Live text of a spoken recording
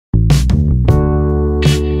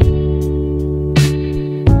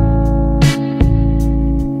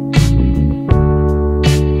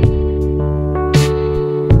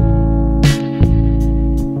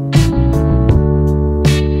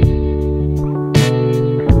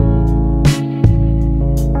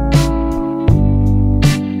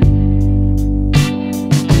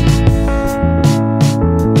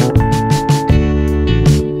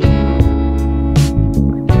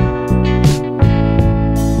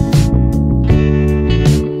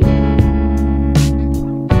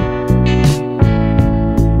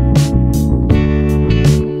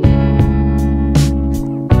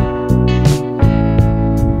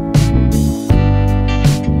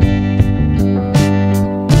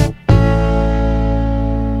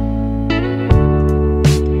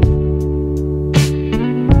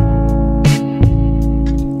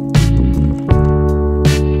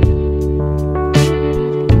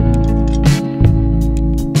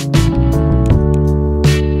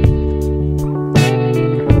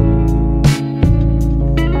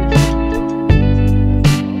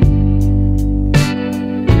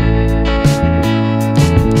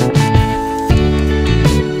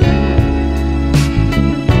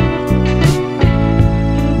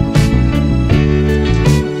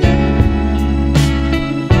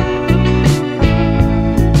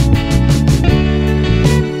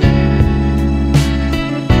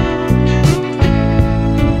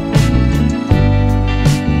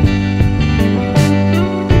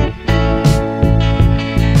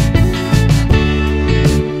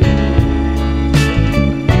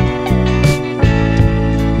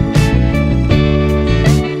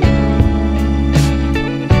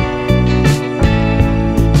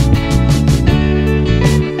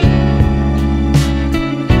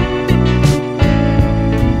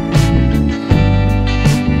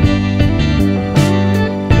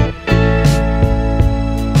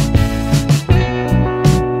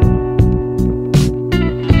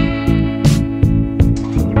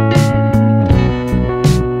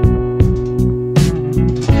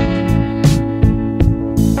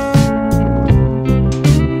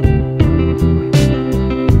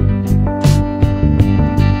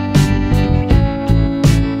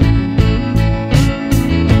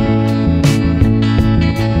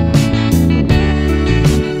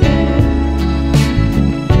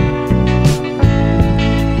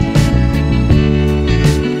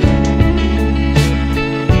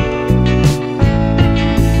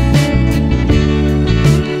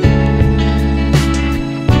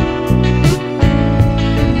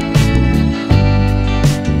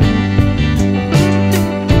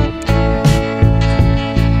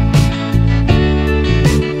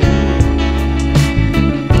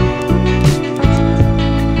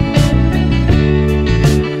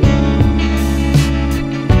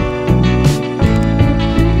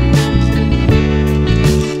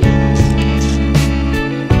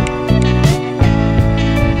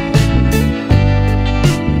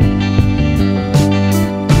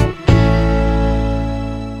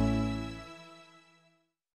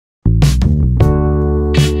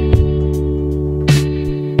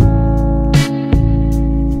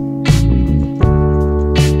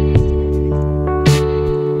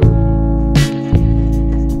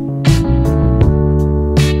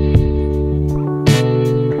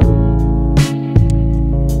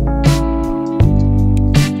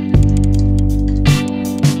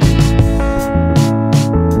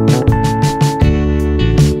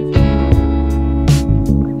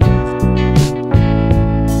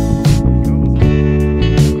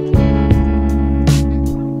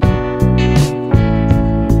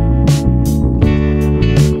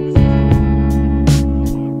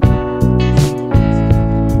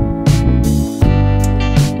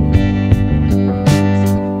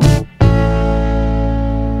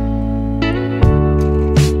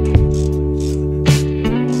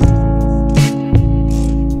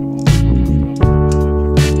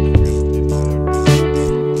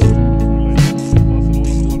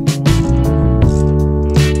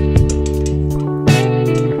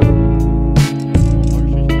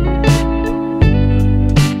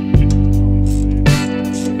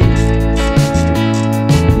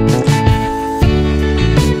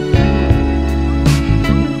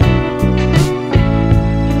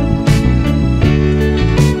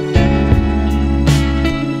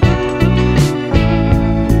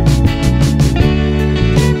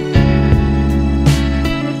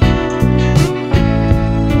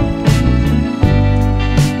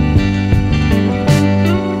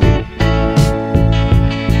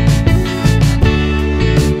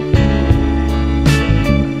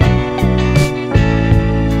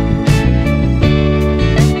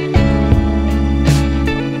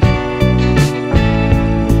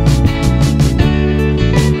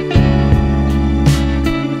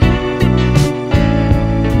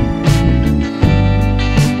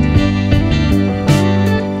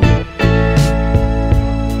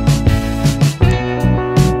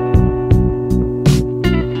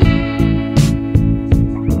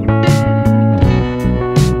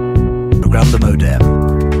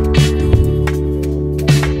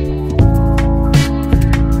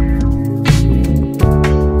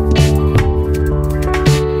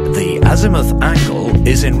azimuth angle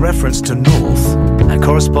is in reference to north and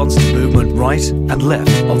corresponds to movement right and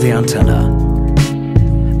left of the antenna.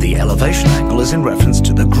 The elevation angle is in reference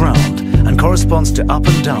to the ground and corresponds to up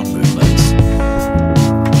and down movements.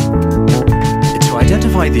 To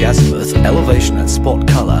identify the azimuth, elevation and spot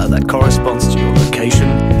color that corresponds to your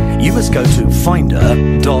location, you must go to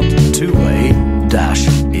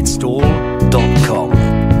finder.twoway-install.com.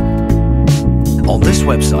 On this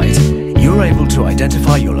website, you're able to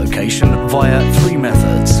identify your location via 3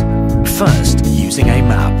 methods. First, using a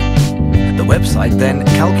map. The website then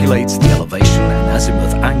calculates the elevation and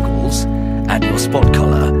azimuth angles and your spot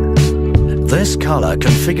color. This color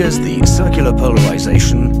configures the circular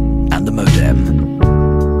polarization and the modem.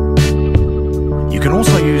 You can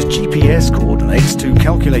also use GPS coordinates to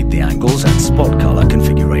calculate the angles and spot color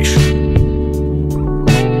configuration.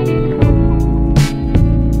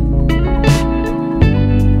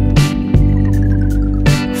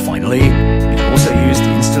 Finally, you can also use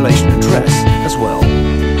the installation address as well.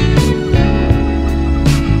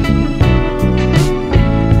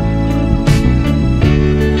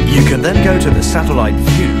 You can then go to the satellite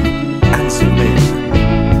view and zoom in.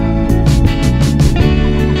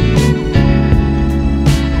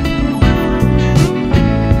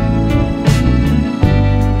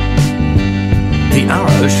 The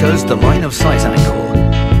arrow shows the line of sight angle.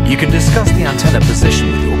 You can discuss the antenna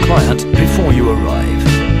position with your client before you arrive.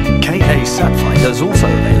 KA SatFinder is also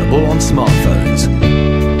available on smartphones.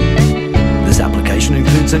 This application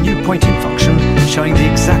includes a new pointing function showing the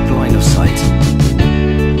exact line of sight.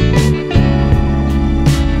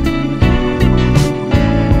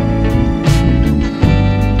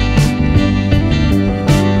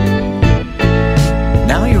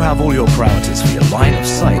 Now you have all your parameters for your line of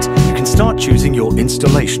sight, you can start choosing your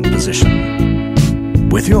installation position.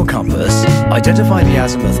 With your compass, identify the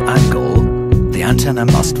azimuth angle the antenna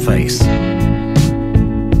must face.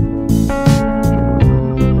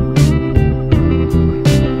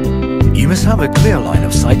 You must have a clear line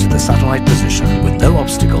of sight to the satellite position with no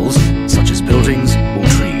obstacles such as buildings or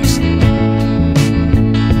trees.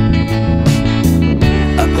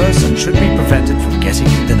 A person should be prevented from getting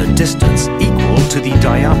within a distance equal to the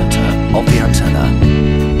diameter of the antenna.